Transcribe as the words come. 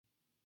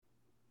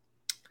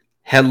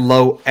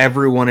Hello,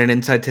 everyone, and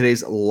inside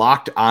today's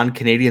Locked On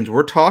Canadiens,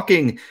 we're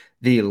talking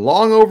the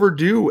long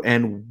overdue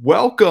and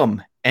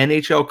welcome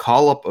NHL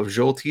call-up of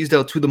Joël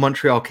Teasdale to the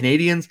Montreal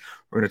Canadiens.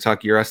 We're going to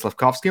talk Juraj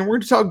Slafkovsky, and we're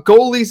going to talk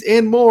goalies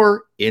and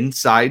more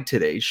inside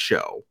today's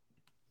show.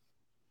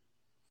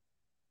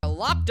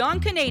 Locked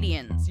On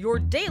Canadiens, your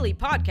daily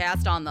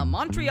podcast on the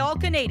Montreal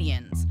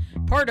Canadiens,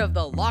 part of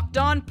the Locked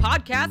On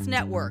Podcast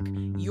Network,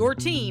 your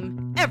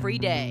team every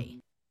day.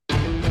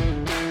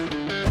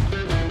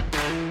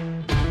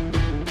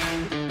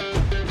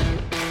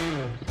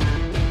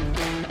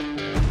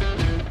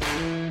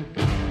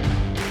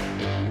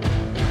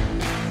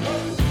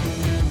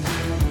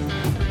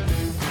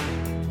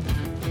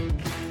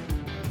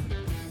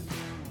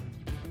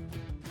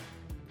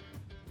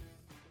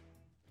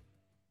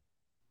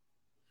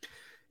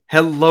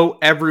 Hello,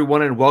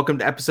 everyone, and welcome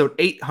to episode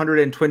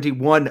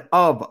 821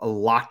 of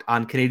Locked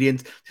On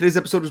Canadiens. Today's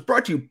episode is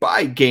brought to you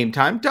by Game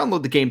Time.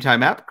 Download the Game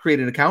Time app, create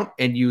an account,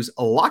 and use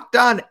Locked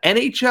On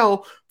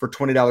NHL for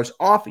 $20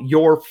 off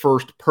your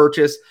first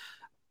purchase.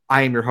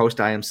 I am your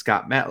host. I am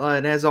Scott Matla,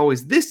 and as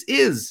always, this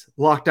is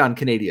Locked On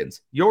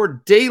Canadiens,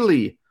 your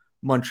daily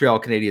Montreal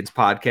Canadiens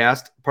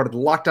podcast, part of the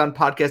Locked On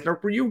Podcast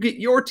Network, where you get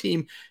your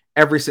team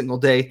every single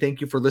day.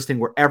 Thank you for listening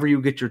wherever you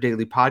get your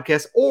daily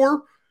podcast,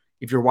 or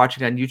if you're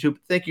watching on YouTube,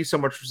 thank you so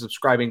much for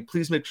subscribing.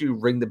 Please make sure you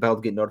ring the bell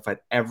to get notified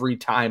every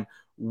time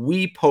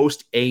we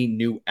post a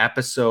new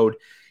episode.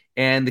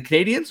 And the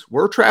Canadiens,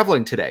 we're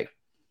traveling today.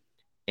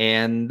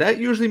 And that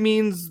usually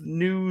means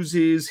news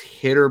is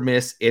hit or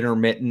miss,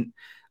 intermittent.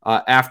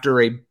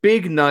 After a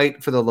big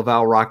night for the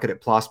Laval Rocket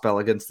at Place Bell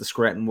against the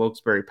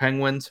Scranton-Wilkes-Barre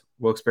Penguins,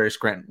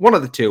 Wilkes-Barre-Scranton, one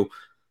of the two,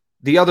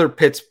 the other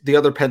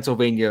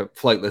Pennsylvania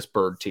flightless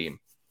bird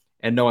team.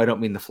 And no, I don't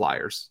mean the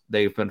Flyers.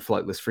 They've been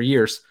flightless for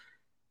years.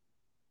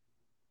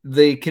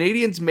 The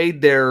Canadiens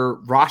made their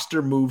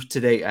roster moves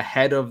today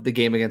ahead of the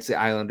game against the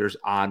Islanders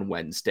on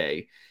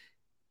Wednesday.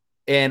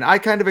 And I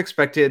kind of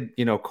expected,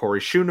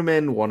 Corey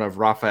Schooneman, one of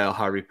Raphael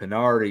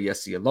Harvey-Pinard, a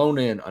Jesse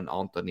Alonen, an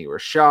Anthony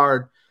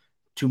Richard,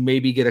 to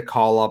maybe get a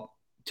call up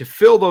to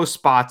fill those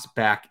spots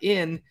back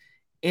in.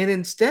 And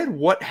instead,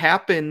 what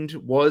happened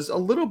was a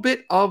little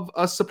bit of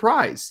a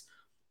surprise.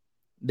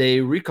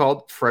 They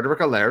recalled Frederic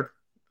Allard,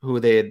 who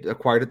they had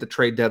acquired at the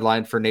trade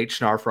deadline for Nate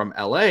Schnarr from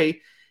LA.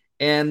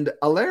 And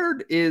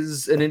Allard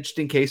is an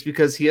interesting case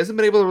because he hasn't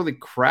been able to really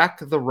crack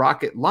the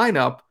Rocket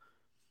lineup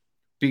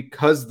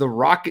because the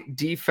Rocket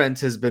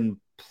defense has been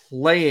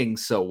playing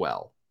so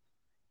well.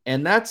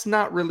 And that's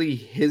not really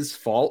his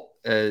fault.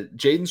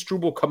 Jaden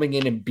Struble coming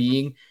in and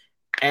being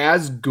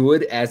as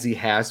good as he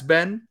has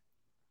been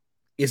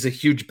is a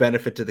huge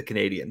benefit to the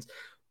Canadiens.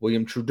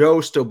 William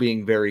Trudeau still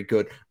being very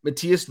good.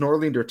 Matthias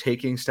Norlinder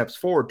taking steps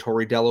forward.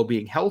 Tori Dello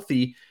being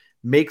healthy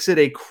makes it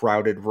a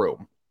crowded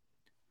room.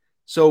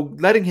 So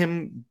letting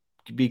him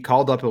be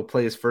called up, he'll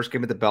play his first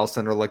game at the Bell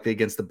Center likely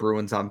against the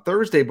Bruins on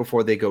Thursday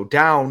before they go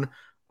down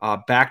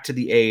back to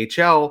the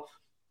AHL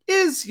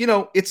is,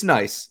 it's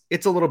nice.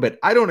 It's a little bit.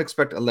 I don't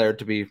expect Allard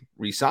to be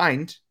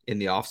re-signed in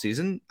the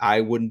offseason.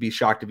 I wouldn't be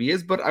shocked if he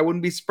is, but I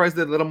wouldn't be surprised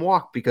they let him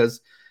walk because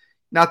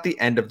not the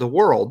end of the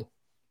world.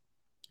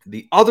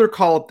 The other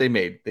call-up they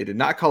made, they did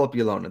not call up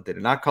Ylönen. They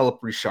did not call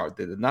up Richard.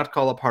 They did not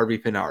call up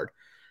Harvey-Pinard.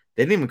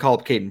 They didn't even call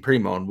up Caden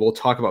Primo, and we'll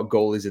talk about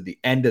goalies at the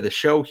end of the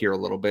show here a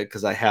little bit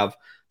because I have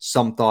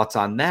some thoughts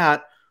on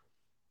that.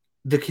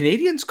 The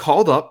Canadiens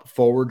called up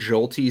forward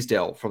Joël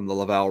Teasdale from the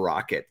Laval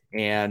Rocket,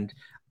 and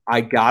I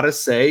gotta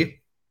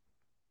say,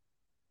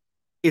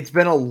 it's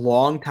been a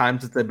long time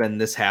since I've been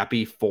this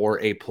happy for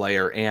a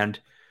player, and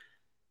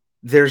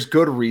there's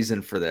good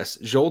reason for this.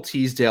 Joël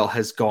Teasdale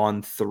has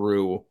gone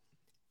through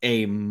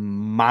a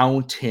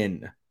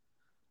mountain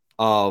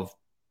of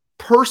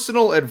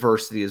personal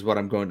adversity is what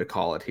I'm going to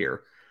call it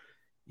here.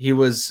 He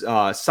was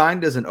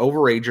signed as an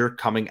overager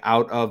coming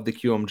out of the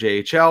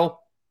QMJHL.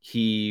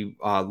 He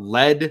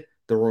led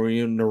the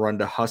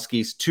Rouyn-Noranda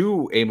Huskies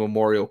to a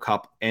Memorial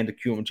Cup and a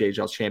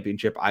QMJHL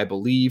championship, I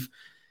believe.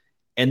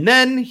 And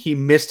then he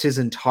missed his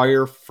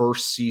entire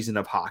first season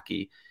of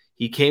hockey.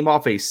 He came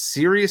off a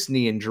serious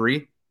knee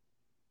injury,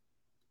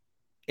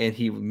 and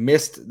he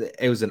missed.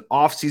 It was an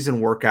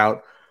off-season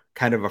workout,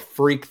 kind of a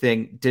freak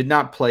thing. Did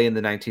not play in the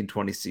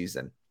 1920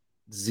 season.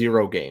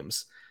 0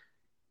 games.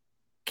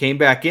 Came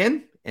back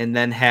in and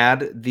then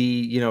had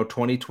the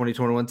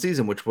 2020-21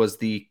 season, which was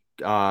the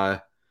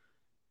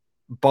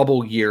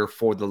bubble year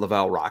for the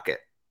Laval Rocket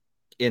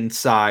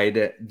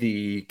inside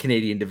the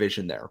Canadian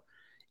division there.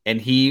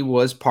 And he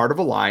was part of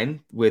a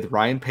line with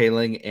Ryan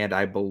Poehling and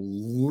I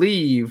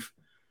believe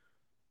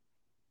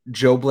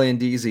Joe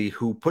Blandisi,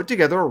 who put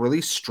together a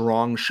really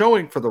strong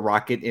showing for the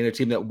Rocket in a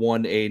team that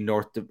won a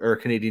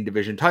Canadian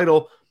division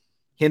title.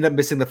 He ended up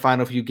missing the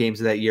final few games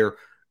of that year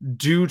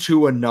due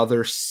to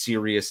another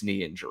serious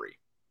knee injury.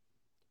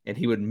 And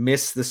he would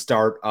miss the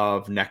start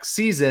of next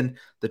season,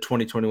 the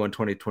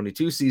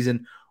 2021-2022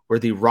 season, where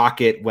the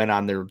Rocket went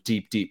on their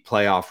deep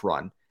playoff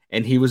run.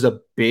 And he was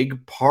a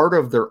big part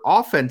of their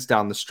offense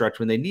down the stretch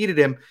when they needed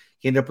him.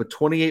 He ended up with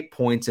 28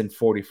 points in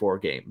 44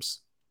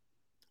 games.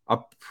 A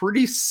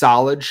pretty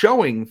solid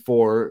showing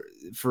for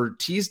for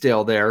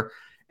Teasdale there.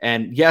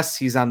 And yes,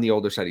 he's on the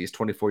older side. He's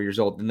 24 years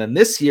old. And then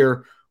this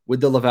year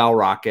with the Laval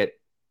Rocket,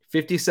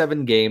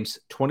 57 games,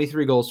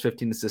 23 goals,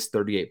 15 assists,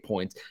 38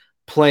 points,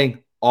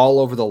 playing all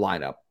over the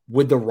lineup.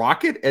 With the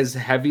Rocket as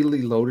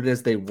heavily loaded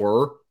as they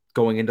were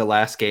going into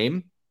last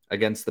game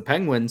against the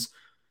Penguins,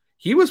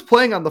 he was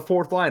playing on the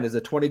fourth line as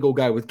a 20-goal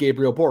guy with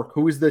Gabriel Bourque,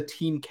 who is the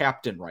team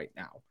captain right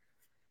now.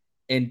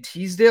 And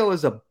Teasdale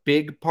is a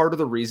big part of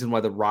the reason why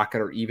the Rocket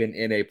are even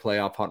in a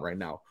playoff hunt right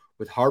now.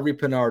 With Harvey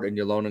Pinard and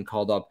Ylonen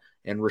called up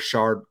and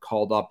Richard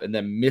called up, and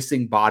then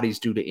missing bodies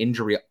due to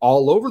injury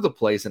all over the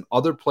place and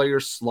other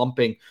players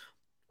slumping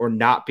or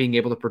not being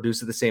able to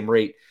produce at the same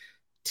rate,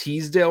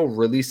 Teasdale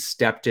really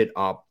stepped it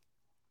up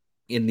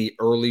in the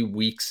early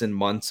weeks and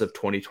months of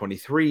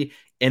 2023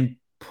 and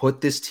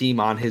put this team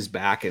on his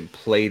back and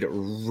played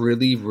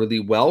really, really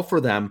well for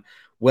them.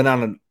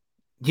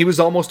 He was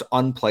almost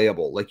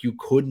unplayable. Like, you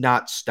could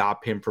not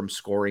stop him from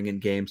scoring in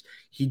games.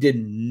 He did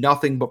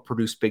nothing but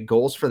produce big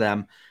goals for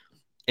them.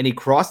 And he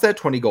crossed that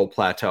 20-goal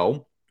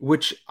plateau,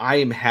 which I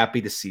am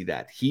happy to see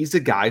that. He's a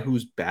guy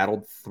who's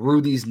battled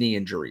through these knee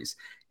injuries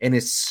and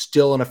is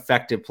still an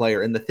effective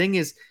player. And the thing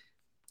is,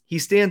 he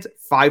stands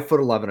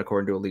 5'11"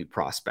 according to Elite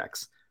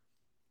Prospects.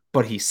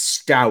 But he's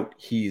stout.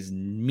 He's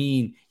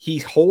mean. He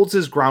holds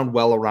his ground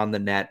well around the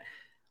net.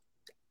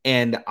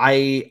 And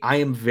I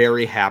am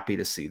very happy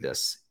to see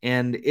this.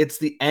 And it's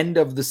the end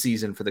of the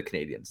season for the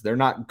Canadiens. They're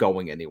not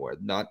going anywhere,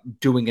 not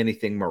doing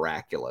anything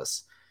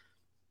miraculous.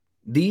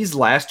 These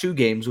last two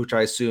games, which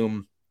I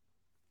assume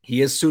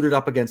he is suited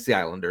up against the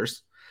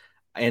Islanders,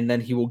 and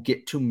then he will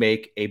get to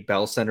make a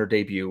Bell Center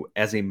debut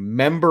as a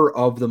member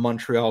of the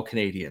Montreal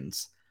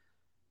Canadiens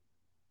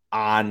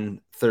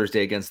on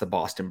Thursday against the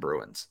Boston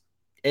Bruins.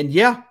 And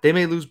yeah, they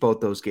may lose both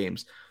those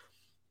games,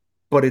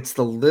 but it's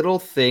the little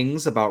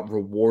things about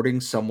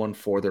rewarding someone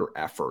for their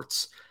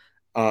efforts.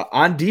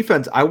 On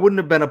defense, I wouldn't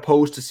have been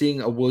opposed to seeing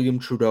a William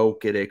Trudeau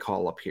get a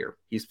call up here.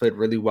 He's played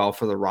really well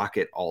for the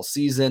Rocket all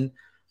season.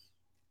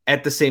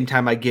 At the same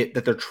time, I get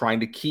that they're trying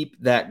to keep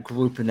that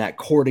group and that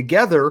core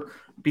together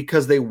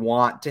because they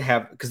want to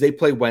have, because they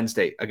play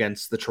Wednesday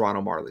against the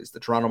Toronto Marlies. The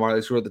Toronto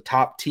Marlies, who are the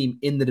top team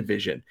in the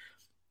division.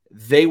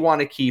 They want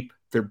to keep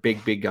their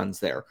big guns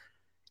there.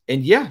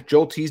 And yeah,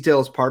 Joel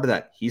Teasdale is part of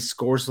that. He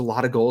scores a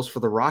lot of goals for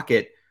the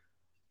Rocket,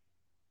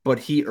 but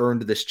he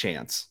earned this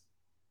chance.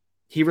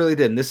 He really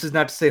did. And this is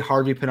not to say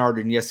Harvey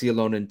Pinard and Jesse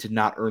Ylonen did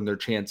not earn their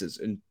chances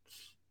and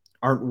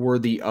aren't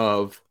worthy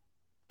of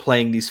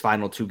playing these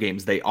final two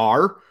games. They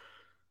are.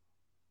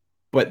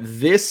 But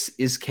this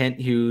is Kent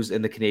Hughes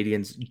and the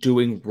Canadiens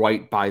doing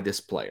right by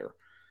this player.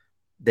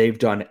 They've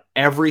done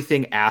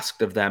everything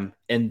asked of them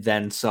and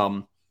then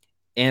some.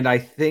 And I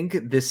think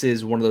this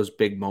is one of those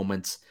big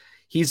moments.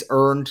 He's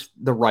earned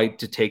the right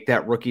to take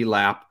that rookie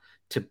lap,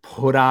 to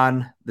put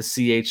on the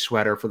CH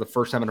sweater for the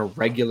first time in a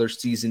regular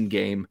season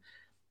game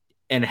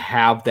and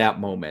have that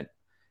moment.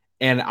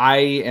 And I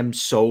am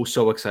so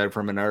excited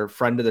for him. And our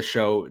friend of the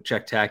show,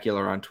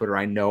 Checktacular on Twitter,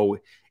 I know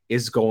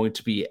is going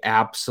to be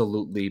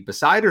absolutely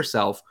beside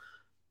herself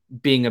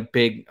being a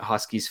big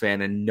Huskies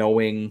fan and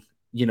knowing,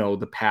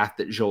 the path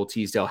that Joel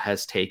Teasdale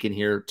has taken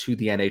here to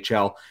the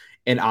NHL.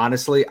 And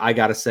honestly, I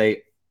got to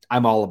say,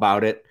 I'm all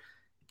about it.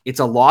 It's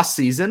a lost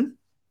season,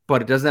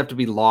 but it doesn't have to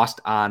be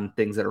lost on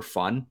things that are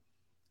fun.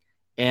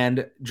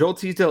 And Joel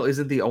Teasdale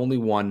isn't the only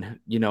one,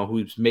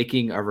 who's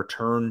making a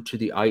return to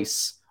the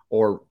ice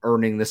or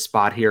earning this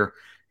spot here.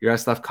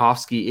 Juraj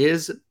Slafkovsky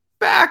is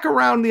back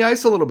around the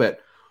ice a little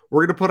bit.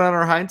 We're going to put on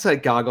our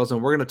hindsight goggles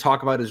and we're going to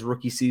talk about his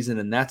rookie season,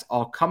 and that's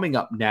all coming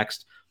up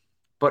next.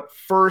 But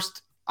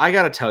first, I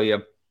got to tell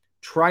you,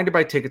 trying to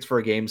buy tickets for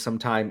a game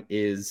sometime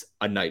is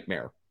a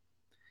nightmare.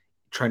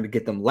 Trying to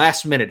get them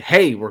last minute.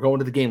 Hey, we're going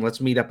to the game.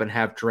 Let's meet up and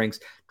have drinks.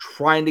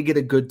 Trying to get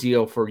a good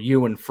deal for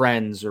you and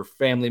friends or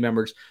family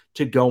members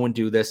to go and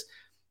do this.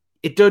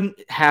 It doesn't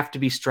have to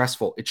be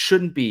stressful. It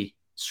shouldn't be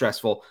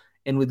stressful.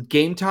 And with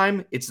Game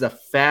Time, it's the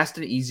fast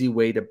and easy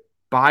way to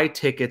buy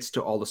tickets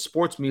to all the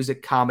sports,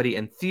 music, comedy,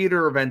 and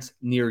theater events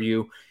near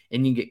you.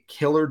 And you can get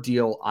killer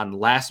deal on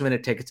last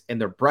minute tickets and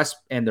their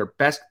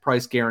best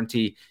price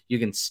guarantee. You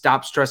can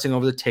stop stressing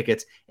over the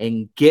tickets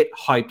and get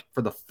hyped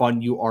for the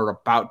fun you are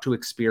about to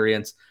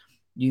experience.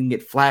 You can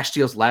get flash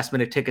deals, last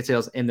minute ticket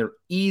sales, and they're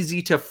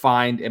easy to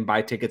find and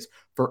buy tickets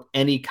for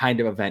any kind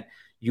of event.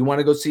 You want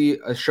to go see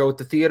a show at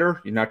the theater?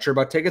 You're not sure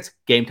about tickets?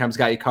 Game Time's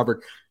got you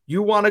covered.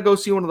 You want to go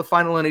see one of the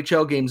final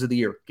NHL games of the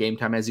year? Game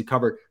Time has you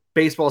covered.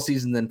 Baseball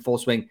season in full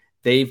swing.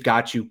 They've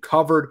got you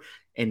covered.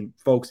 And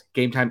folks,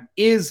 Game Time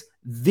is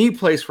the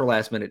place for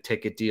last minute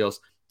ticket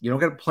deals. You don't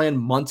got to plan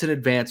months in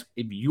advance.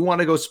 If you want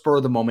to go spur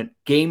of the moment,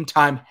 Game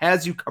Time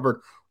has you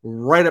covered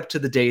right up to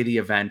the day of the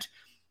event.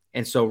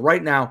 And so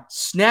right now,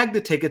 snag the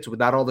tickets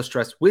without all the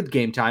stress with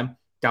Game Time.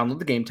 Download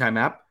the Game Time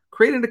app,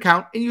 create an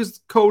account, and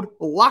use code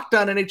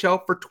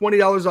LOCKEDONNHL for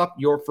 $20 off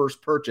your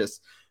first purchase.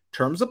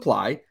 Terms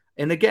apply.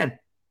 And again,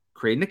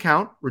 create an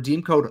account,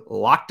 redeem code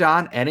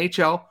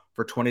LOCKEDONNHL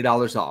for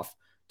 $20 off.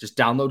 Just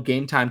download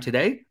Game Time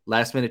today.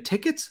 Last minute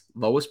tickets,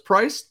 lowest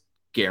price,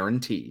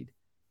 guaranteed.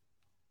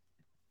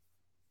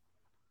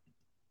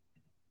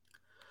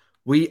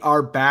 We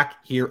are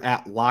back here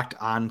at Locked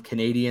On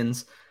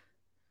Canadians.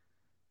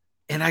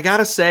 And I got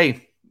to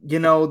say,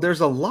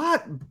 there's a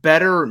lot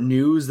better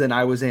news than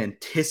I was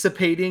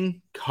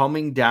anticipating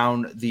coming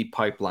down the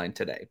pipeline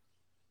today.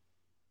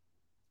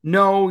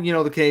 No,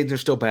 the Canadians are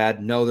still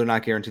bad. No, they're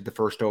not guaranteed the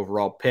first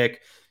overall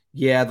pick.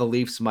 Yeah, the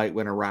Leafs might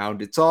win a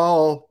round. It's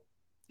all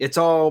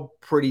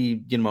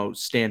pretty,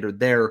 standard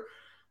there.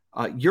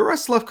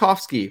 Juraj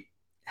Slafkovsky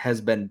has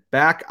been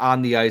back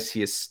on the ice.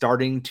 He is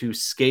starting to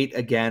skate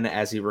again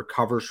as he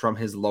recovers from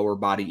his lower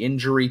body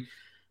injury.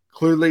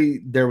 Clearly,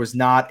 there was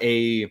not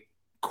a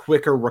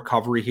quicker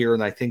recovery here,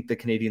 and I think the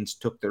Canadians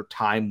took their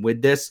time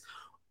with this.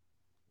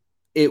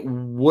 It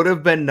would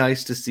have been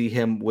nice to see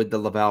him with the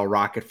Laval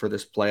Rocket for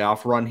this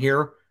playoff run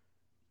here.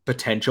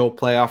 Potential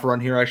playoff run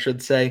here, I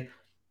should say.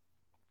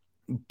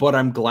 But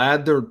I'm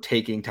glad they're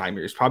taking time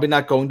here. He's probably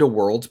not going to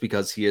Worlds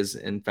because he is,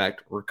 in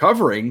fact,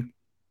 recovering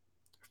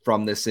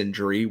from this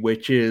injury,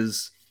 which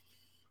is,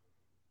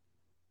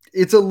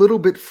 it's a little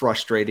bit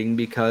frustrating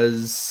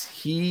because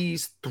he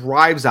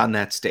thrives on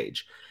that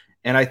stage.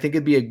 And I think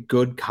it'd be a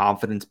good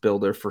confidence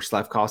builder for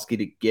Slafkovsky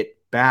to get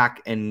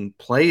back and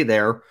play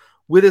there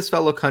with his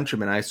fellow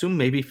countrymen. I assume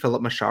maybe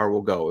Philip Machar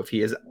will go if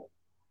he is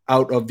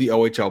out of the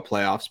OHL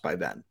playoffs by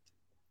then.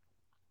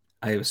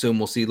 I assume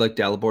we'll see like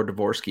Dalibor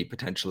Dvorsky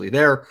potentially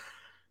there.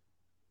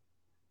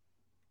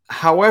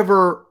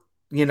 However,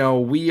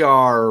 we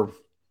are,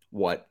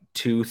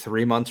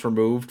 2-3 months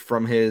removed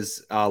from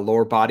his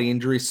lower body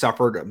injury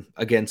suffered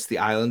against the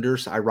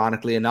Islanders,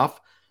 ironically enough.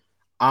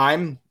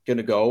 I'm going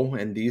to go,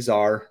 and these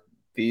are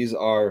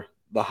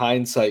the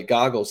hindsight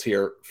goggles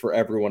here for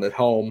everyone at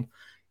home.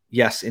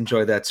 Yes,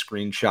 enjoy that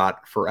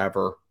screenshot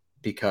forever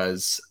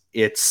because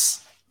it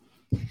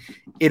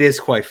is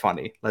quite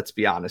funny. Let's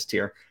be honest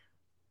here.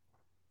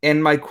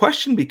 And my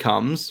question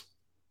becomes,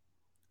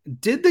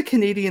 did the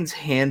Canadians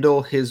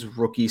handle his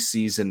rookie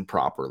season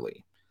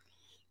properly?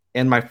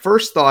 And my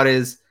first thought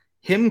is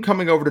him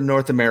coming over to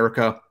North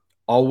America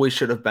always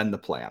should have been the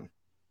plan.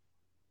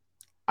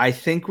 I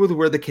think with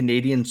where the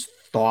Canadians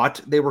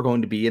thought they were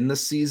going to be in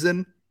this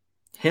season,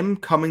 him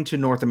coming to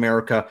North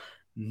America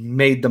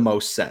made the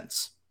most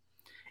sense.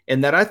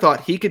 And that I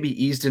thought he could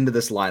be eased into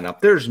this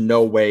lineup. There's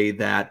no way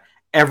that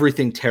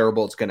everything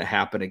terrible is going to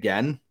happen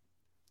again.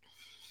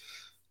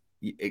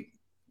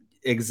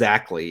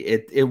 Exactly.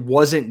 It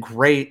wasn't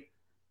great.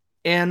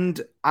 And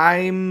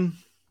I'm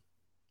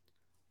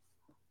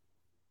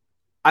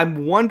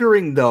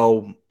wondering,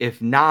 though,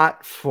 if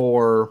not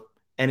for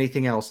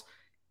anything else,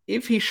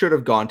 if he should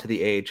have gone to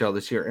the AHL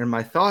this year. And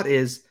my thought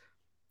is,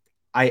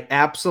 I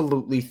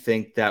absolutely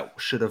think that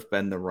should have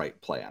been the right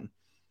plan.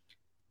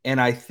 And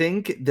I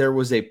think there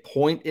was a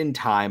point in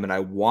time, and I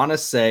want to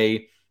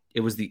say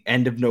it was the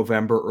end of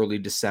November, early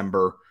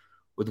December,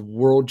 with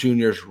World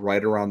Juniors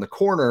right around the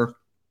corner,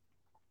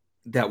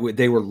 that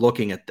they were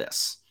looking at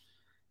this.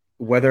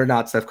 Whether or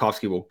not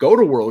Slafkovsky will go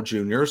to World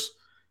Juniors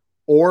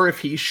or if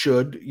he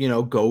should,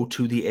 go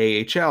to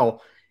the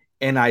AHL.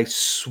 And I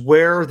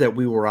swear that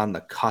we were on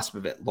the cusp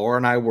of it. Laura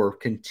and I were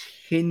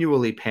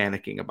continually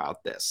panicking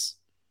about this.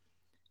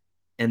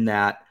 And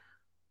that,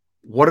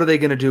 what are they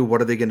going to do?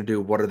 What are they going to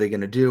do? What are they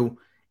going to do?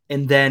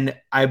 And then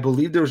I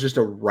believe there was just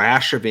a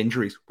rash of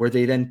injuries where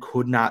they then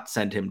could not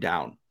send him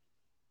down.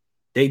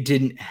 They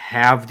didn't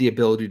have the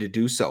ability to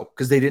do so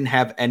because they didn't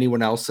have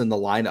anyone else in the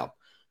lineup.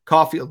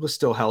 Caulfield was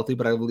still healthy,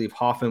 but I believe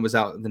Hoffman was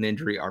out with an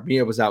injury.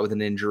 Armia was out with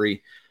an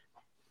injury.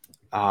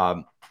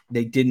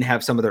 They didn't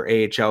have some of their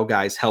AHL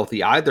guys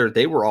healthy either.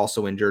 They were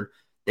also injured.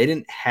 They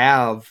didn't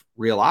have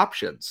real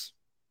options.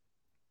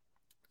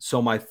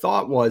 So my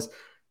thought was,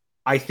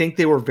 I think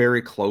they were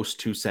very close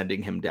to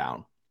sending him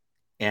down.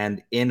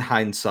 And in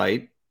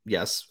hindsight,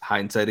 yes,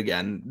 hindsight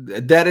again,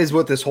 that is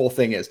what this whole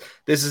thing is.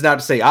 This is not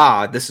to say,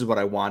 this is what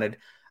I wanted.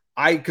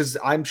 Because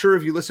I'm sure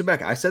if you listen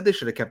back, I said they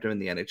should have kept him in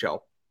the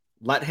NHL.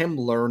 Let him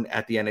learn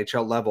at the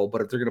NHL level.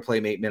 But if they're going to play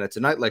him 8 minutes a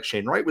night like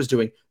Shane Wright was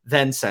doing,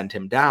 then send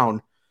him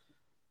down.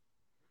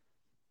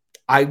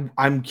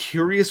 I'm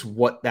curious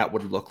what that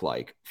would look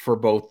like for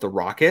both the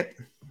Rocket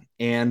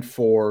and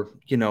for,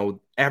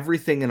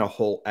 everything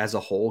as a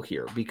whole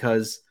here,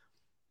 because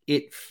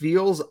it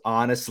feels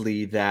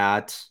honestly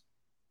that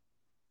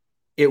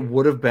it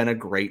would have been a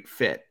great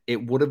fit.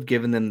 It would have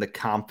given them the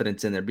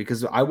confidence in there,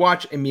 because I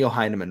watch Emil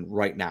Heineman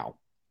right now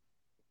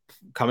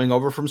coming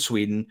over from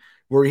Sweden,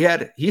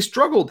 where he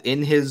struggled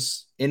in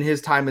his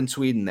time in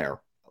Sweden there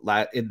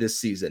in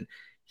this season.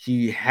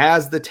 He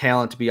has the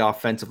talent to be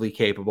offensively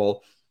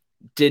capable,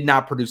 did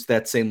not produce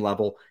that same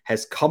level,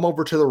 has come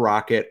over to the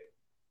Rocket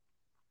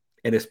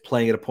and is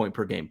playing at a point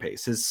per game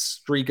pace. His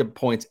streak of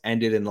points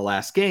ended in the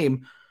last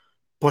game,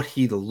 but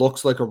he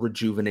looks like a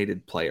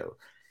rejuvenated player.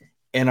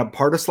 And a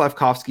part of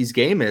Slafkovsky's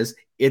game is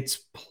it's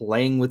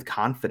playing with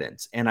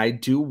confidence. And I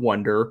do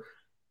wonder,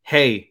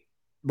 hey,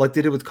 like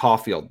they did with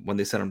Caulfield when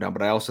they sent him down,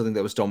 but I also think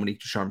that was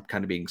Dominique Ducharme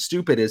kind of being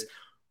stupid, is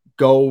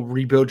go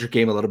rebuild your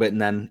game a little bit.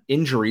 And then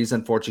injuries,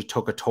 unfortunately,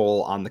 took a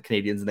toll on the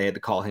Canadians and they had to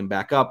call him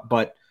back up.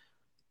 But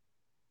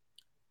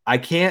I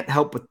can't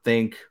help but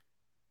think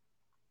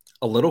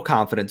a little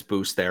confidence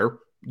boost there.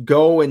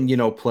 go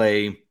and,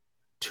 play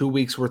 2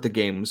 weeks worth of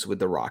games with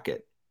the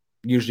Rocket,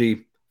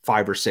 usually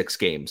 5 or 6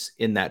 games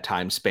in that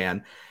time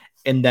span.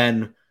 And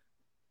then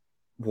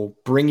we'll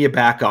bring you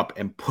back up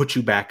and put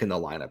you back in the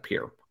lineup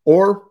here.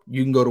 Or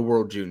you can go to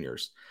World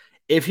Juniors.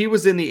 If he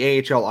was in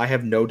the AHL, I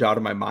have no doubt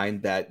in my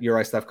mind that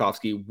Juraj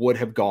Slafkovsky would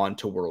have gone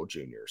to World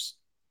Juniors.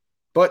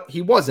 But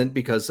he wasn't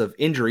because of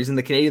injuries, and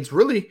the Canadiens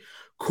really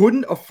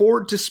couldn't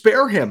afford to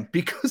spare him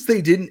because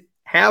they didn't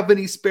have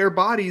any spare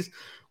bodies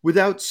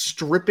without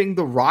stripping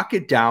the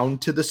Rocket down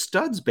to the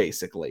studs,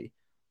 basically.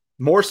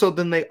 More so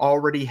than they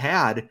already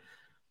had.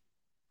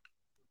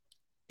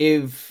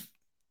 If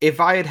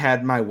I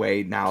had my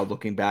way now,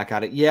 looking back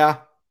at it, yeah,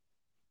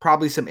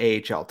 probably some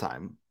AHL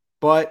time.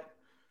 But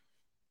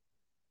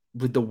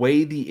with the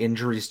way the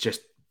injuries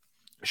just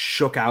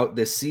shook out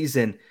this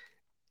season,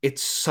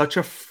 it's such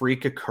a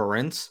freak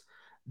occurrence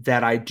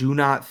that I do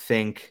not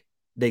think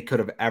they could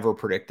have ever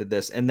predicted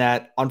this. And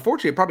that,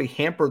 unfortunately, probably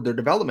hampered their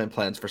development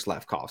plans for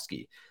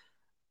Slafkovsky.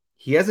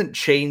 He hasn't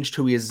changed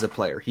who he is as a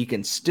player. He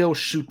can still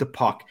shoot the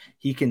puck.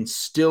 He can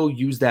still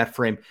use that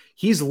frame.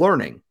 He's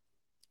learning,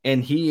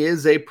 and he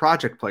is a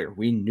project player.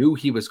 We knew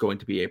he was going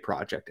to be a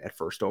project at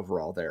first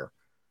overall there.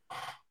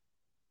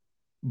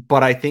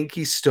 But I think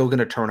he's still going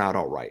to turn out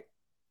all right.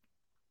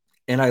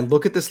 And I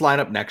look at this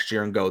lineup next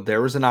year and go,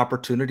 there is an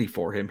opportunity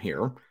for him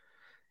here.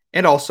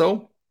 And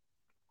also,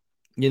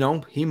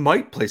 he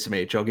might play some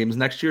AHL games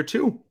next year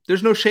too.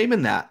 There's no shame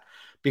in that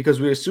because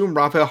we assume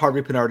Raphael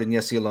Harvey-Pinard and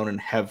Jesse Alonen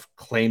have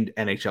claimed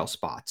NHL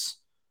spots.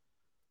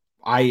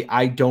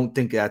 I don't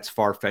think that's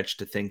far-fetched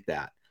to think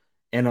that.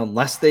 And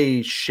unless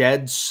they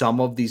shed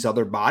some of these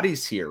other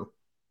bodies here,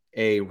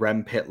 a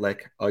Rem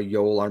Pitlick, a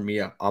Yoel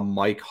Armia, a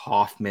Mike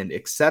Hoffman,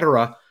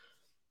 etc.,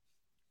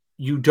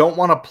 you don't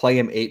want to play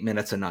him 8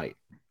 minutes a night.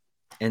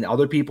 And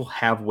other people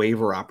have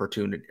waiver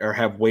opportunity or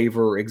have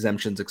waiver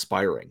exemptions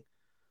expiring.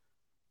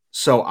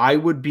 So I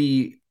would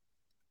be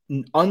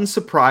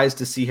unsurprised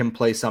to see him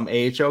play some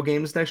AHL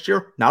games next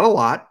year. Not a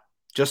lot,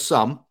 just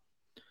some.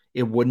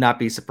 It would not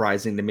be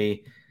surprising to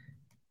me.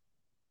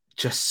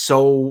 Just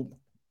so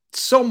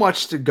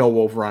much to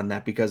go over on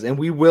that and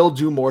we will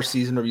do more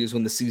season reviews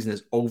when the season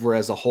is over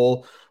as a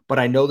whole. But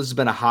I know this has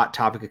been a hot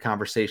topic of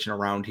conversation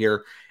around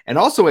here and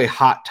also a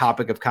hot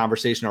topic of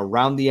conversation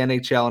around the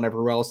NHL and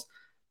everywhere else.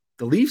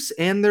 The Leafs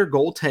and their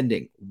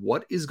goaltending.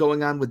 What is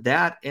going on with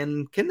that?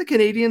 And can the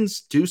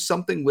Canadiens do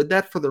something with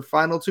that for their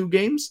final 2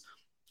 games?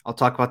 I'll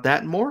talk about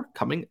that and more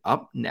coming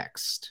up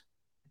next.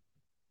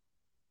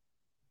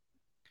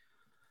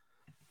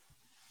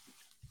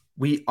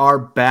 We are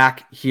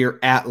back here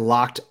at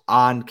Locked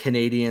On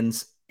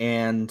Canadiens.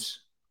 And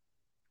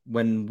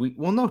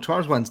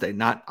tomorrow's Wednesday.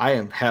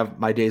 I have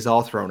my days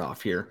all thrown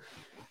off here.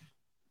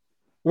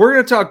 We're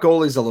going to talk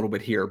goalies a little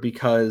bit here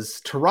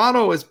because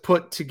Toronto has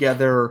put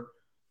together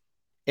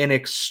an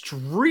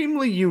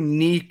extremely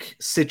unique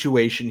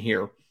situation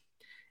here.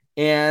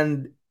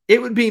 And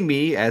it would be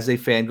me as a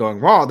fan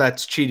going, wow,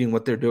 that's cheating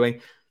what they're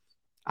doing.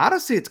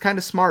 Honestly, it's kind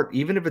of smart,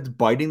 even if it's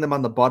biting them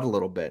on the butt a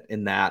little bit,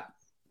 in that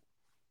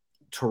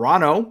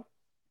Toronto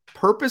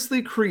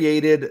purposely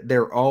created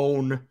their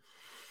own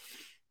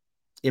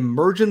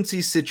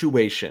emergency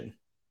situation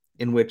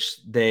in which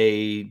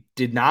they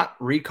did not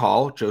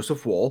recall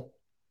Joseph Woll.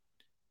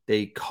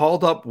 They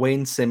called up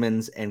Wayne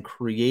Simmons and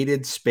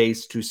created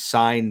space to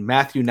sign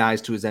Matthew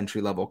Nyes to his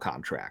entry-level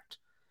contract.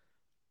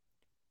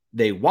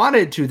 They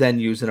wanted to then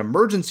use an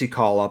emergency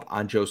call-up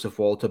on Joseph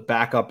Woll to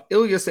back up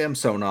Ilya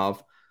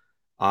Samsonov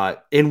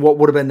in what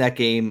would have been that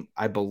game,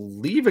 I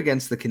believe,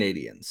 against the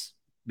Canadiens,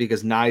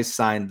 because Nyes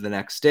signed the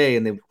next day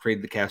and they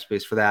created the cap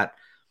space for that.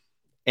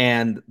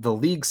 And the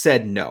league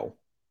said no,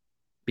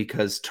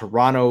 because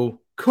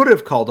Toronto could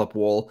have called up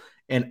Woll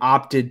and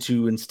opted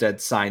to instead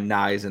sign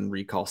Nyes and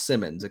recall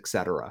Simmons,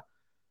 etc.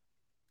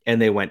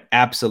 And they went,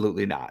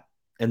 absolutely not.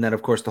 And then,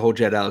 of course, the whole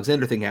Jed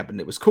Alexander thing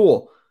happened. It was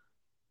cool.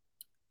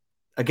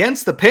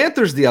 Against the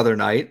Panthers the other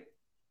night,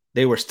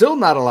 they were still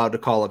not allowed to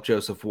call up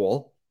Joseph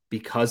Woll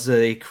because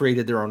they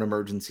created their own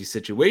emergency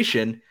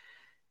situation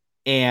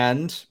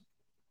and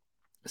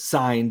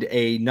signed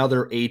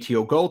another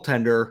ATO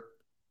goaltender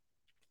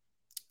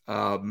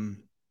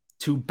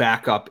to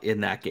back up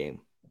in that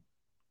game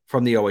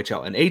from the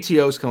OHL. And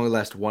ATOs can only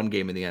last 1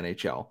 game in the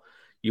NHL.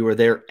 You were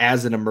there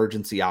as an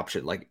emergency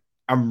option, like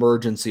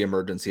emergency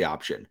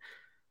option.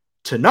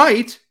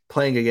 Tonight,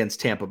 playing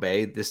against Tampa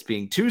Bay, this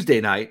being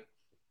Tuesday night,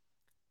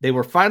 they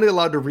were finally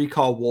allowed to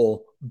recall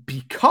Woll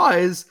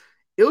because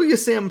Ilya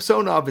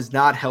Samsonov is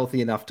not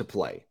healthy enough to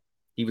play.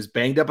 He was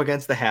banged up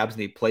against the Habs and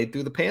he played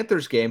through the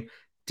Panthers game.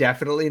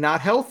 Definitely not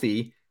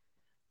healthy.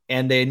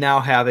 And they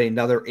now have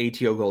another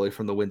ATO goalie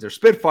from the Windsor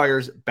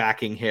Spitfires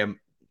backing him,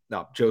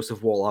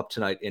 Joseph Woll, up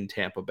tonight in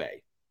Tampa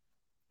Bay.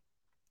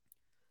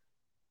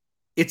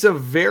 It's a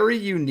very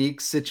unique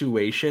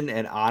situation,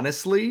 and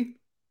honestly,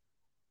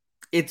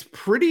 it's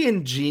pretty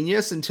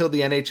ingenious until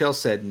the NHL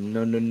said,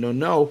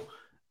 no,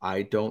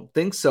 I don't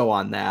think so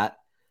on that,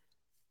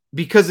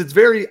 because it's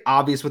very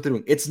obvious what they're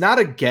doing. It's not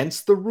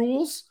against the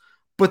rules,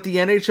 But the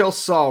NHL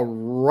saw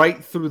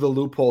right through the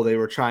loophole they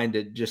were trying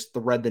to just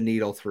thread the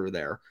needle through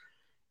there.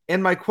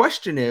 And my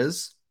question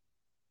is,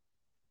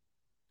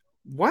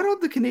 why don't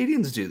the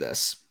Canadiens do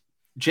this?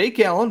 Jake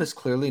Allen is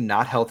clearly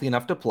not healthy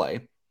enough to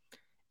play.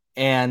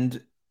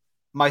 And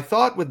my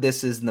thought with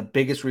this is, and the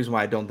biggest reason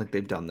why I don't think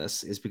they've done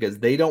this, is because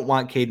they don't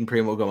want Caden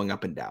Primo going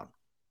up and down.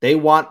 They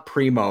want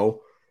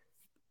Primo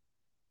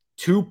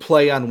to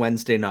play on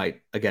Wednesday night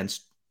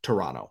against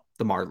Toronto,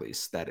 the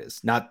Marlies, that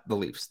is. Not the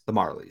Leafs, the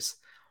Marlies.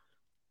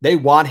 They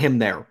want him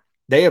there.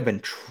 They have been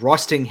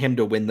trusting him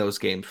to win those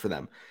games for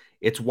them.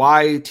 It's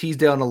why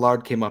Teasdale and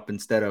Allard came up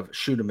instead of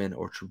Schuenemann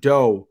or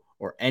Trudeau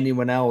or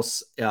anyone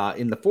else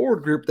in the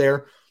forward group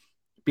there,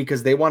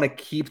 because they want to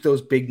keep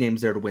those big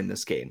names there to win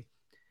this game.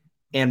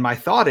 And my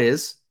thought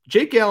is,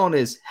 Jake Allen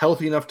is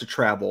healthy enough to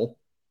travel,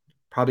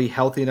 probably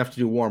healthy enough to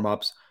do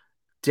warm-ups,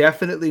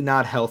 definitely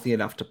not healthy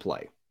enough to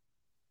play.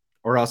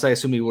 Or else I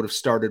assume he would have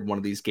started one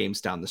of these games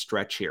down the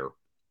stretch here.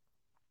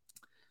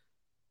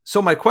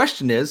 So my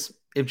question is,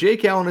 if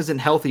Jake Allen isn't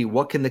healthy,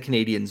 what can the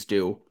Canadiens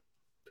do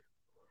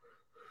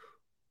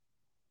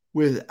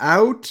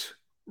without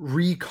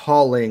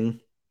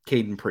recalling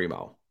Caden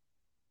Primo?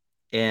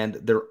 And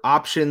their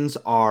options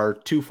are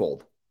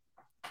twofold.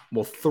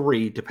 Well,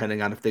 three,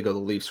 depending on if they go the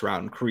Leafs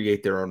route and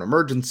create their own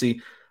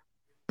emergency.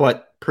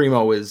 But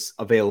Primo is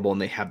available and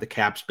they have the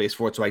cap space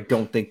for it, so I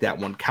don't think that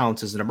one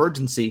counts as an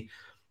emergency.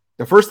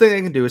 The first thing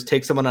they can do is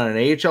take someone on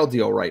an AHL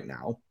deal right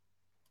now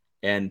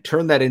and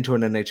turn that into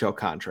an NHL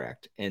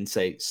contract and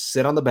say,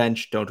 sit on the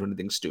bench, don't do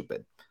anything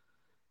stupid.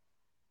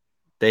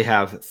 They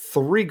have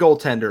 3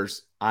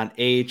 goaltenders on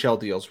AHL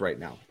deals right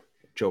now.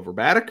 Joe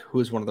Verbatic,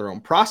 who is one of their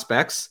own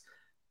prospects,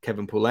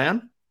 Kevin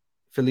Poulin,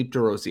 Philippe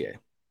Desrosiers.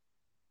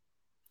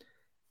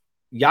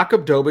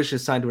 Jakub Dobeš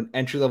is signed to an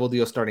entry-level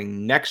deal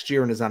starting next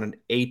year and is on an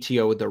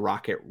ATO with the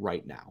Rocket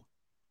right now.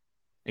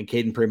 And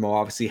Caden Primo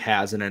obviously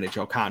has an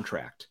NHL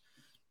contract.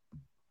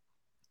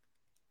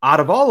 Out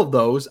of all of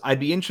those, I'd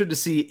be interested to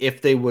see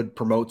if they would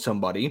promote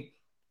somebody.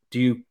 Do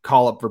you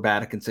call up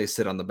Verbatic and say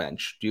sit on the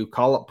bench? Do you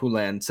call up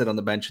Poulin, sit on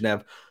the bench, and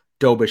have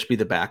Dobeš be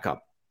the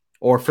backup?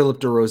 Or Philippe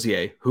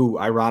Desrosiers, who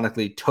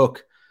ironically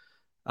took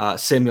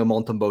Samuel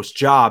Montembeault's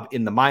job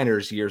in the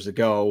minors years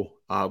ago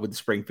with the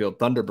Springfield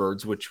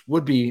Thunderbirds, which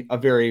would be a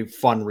very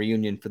fun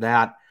reunion for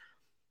that.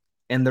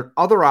 And their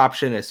other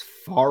option, as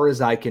far as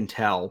I can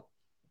tell,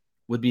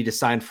 would be to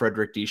sign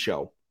Frederick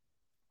Deschaux.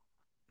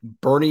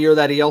 Burn a year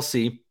that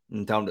ELC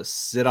and tell him to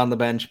sit on the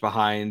bench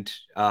behind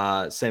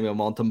Samuel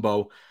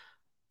Montembeault.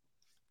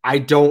 I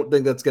don't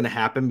think that's going to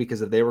happen,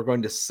 because if they were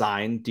going to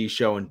sign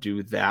Deschaux and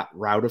do that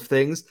route of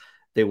things,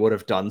 they would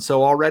have done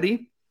so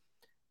already.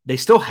 They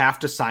still have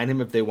to sign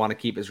him if they want to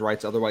keep his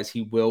rights. Otherwise,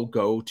 he will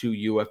go to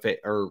UFA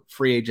or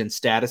free agent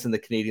status, and the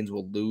Canadiens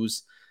will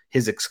lose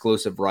his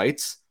exclusive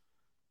rights.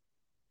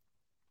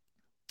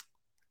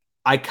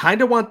 I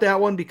kind of want that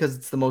one because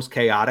it's the most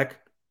chaotic.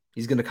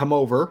 He's going to come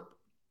over.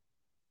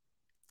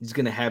 He's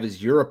going to have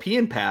his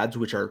European pads,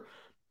 which are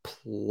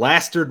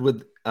plastered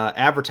with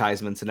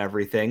advertisements and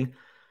everything.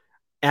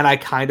 And I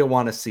kind of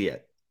want to see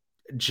it.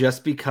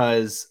 Just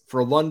because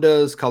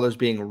Frölunda's colors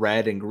being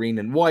red and green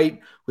and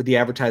white with the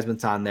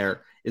advertisements on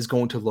there is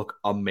going to look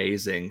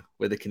amazing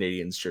with the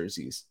Canadiens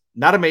jerseys.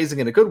 Not amazing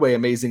in a good way,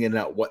 amazing in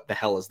a what the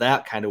hell is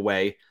that kind of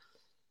way.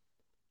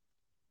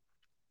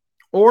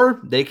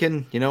 Or they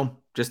can,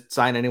 just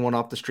sign anyone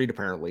off the street,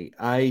 apparently.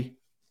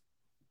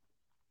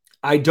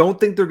 I don't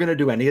think they're going to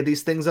do any of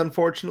these things,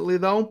 unfortunately,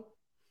 though,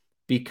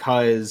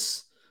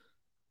 because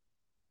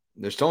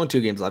there's still only 2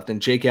 games left,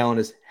 and Jake Allen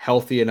is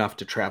healthy enough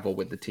to travel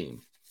with the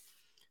team.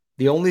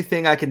 The only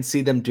thing I can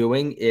see them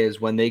doing is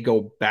when they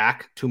go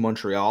back to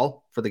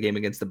Montreal for the game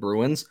against the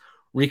Bruins,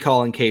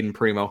 recalling Caden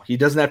Primo. He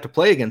doesn't have to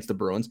play against the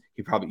Bruins.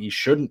 He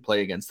shouldn't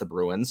play against the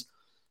Bruins.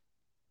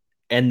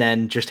 And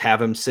then just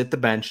have him sit the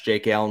bench.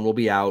 Jake Allen will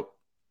be out.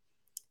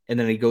 And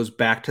then he goes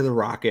back to the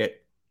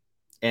Rocket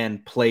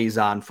and plays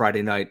on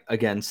Friday night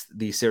against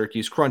the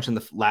Syracuse Crunch in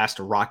the last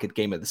Rocket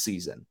game of the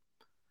season.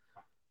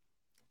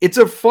 It's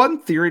a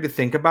fun theory to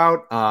think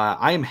about.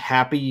 I am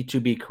happy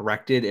to be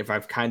corrected if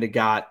I've kind of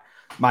got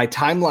my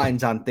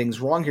timelines on things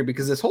wrong here,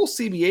 because this whole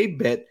CBA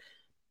bit,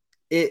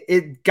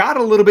 it got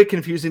a little bit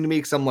confusing to me,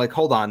 because I'm like,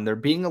 hold on, they're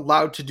being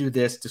allowed to do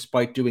this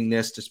despite doing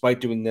this and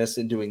doing this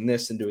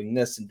and doing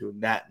this and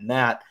doing that and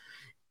that.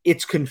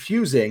 It's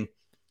confusing,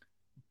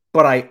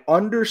 but I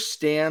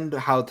understand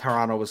how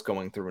Toronto was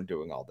going through and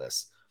doing all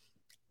this.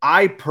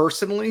 I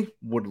personally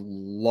would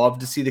love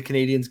to see the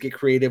Canadiens get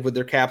creative with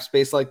their cap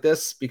space like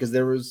this, because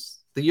there was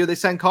the year they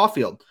signed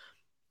Caulfield.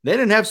 They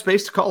didn't have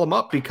space to call him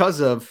up because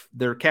of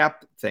their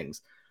cap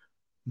things.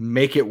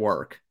 Make it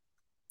work.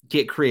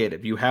 Get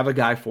creative. You have a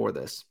guy for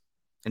this.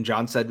 And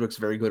John Sedgwick's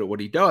very good at what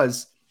he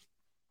does.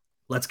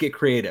 Let's get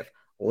creative.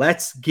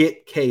 Let's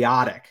get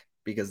chaotic,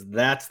 because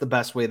that's the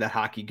best way that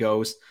hockey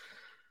goes.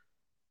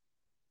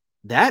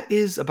 That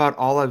is about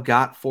all I've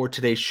got for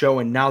today's show.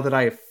 And now that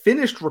I have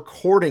finished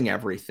recording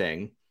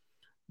everything,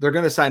 they're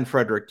going to sign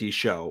Frederick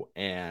Deschaux,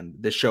 and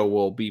the show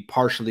will be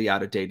partially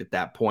out of date at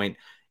that point.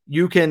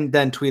 You can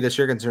then tweet us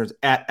your concerns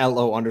at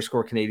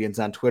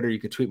LO_Canadians on Twitter. You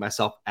can tweet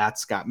myself at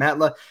Scott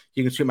Matla.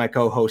 You can tweet my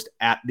co-host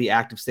at The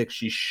Active Stick.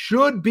 She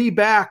should be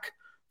back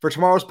for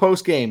tomorrow's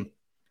post game.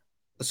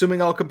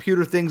 Assuming all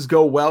computer things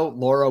go well,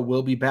 Laura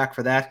will be back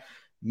for that.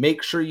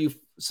 Make sure you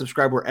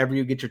subscribe wherever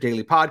you get your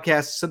daily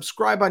podcasts.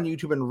 Subscribe on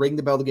YouTube and ring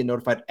the bell to get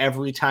notified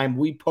every time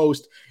we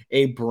post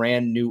a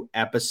brand new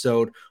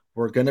episode.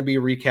 We're going to be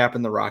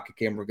recapping the Rocket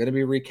game. We're going to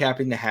be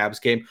recapping the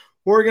Habs game.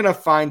 We're going to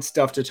find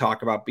stuff to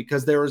talk about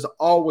because there is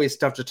always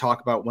stuff to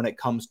talk about when it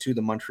comes to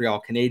the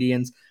Montreal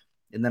Canadiens.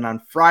 And then on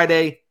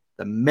Friday,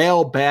 the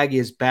mailbag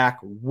is back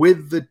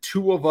with the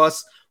two of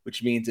us,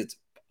 which means it's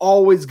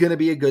always going to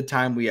be a good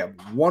time. We have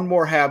one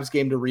more Habs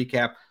game to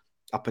recap,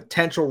 a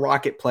potential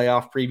Rocket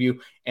playoff preview,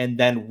 and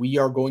then we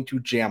are going to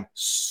jam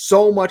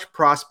so much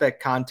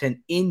prospect content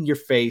in your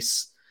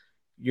face.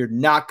 You're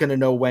not going to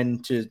know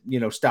when to,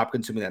 stop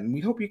consuming that. And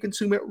we hope you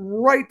consume it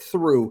right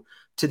through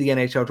to the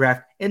NHL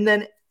draft. And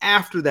then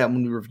after that,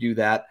 when we review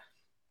that,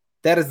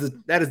 that is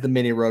the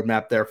mini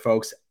roadmap there,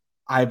 folks.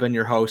 I've been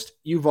your host.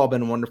 You've all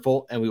been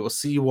wonderful, and we will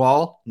see you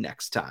all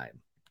next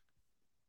time.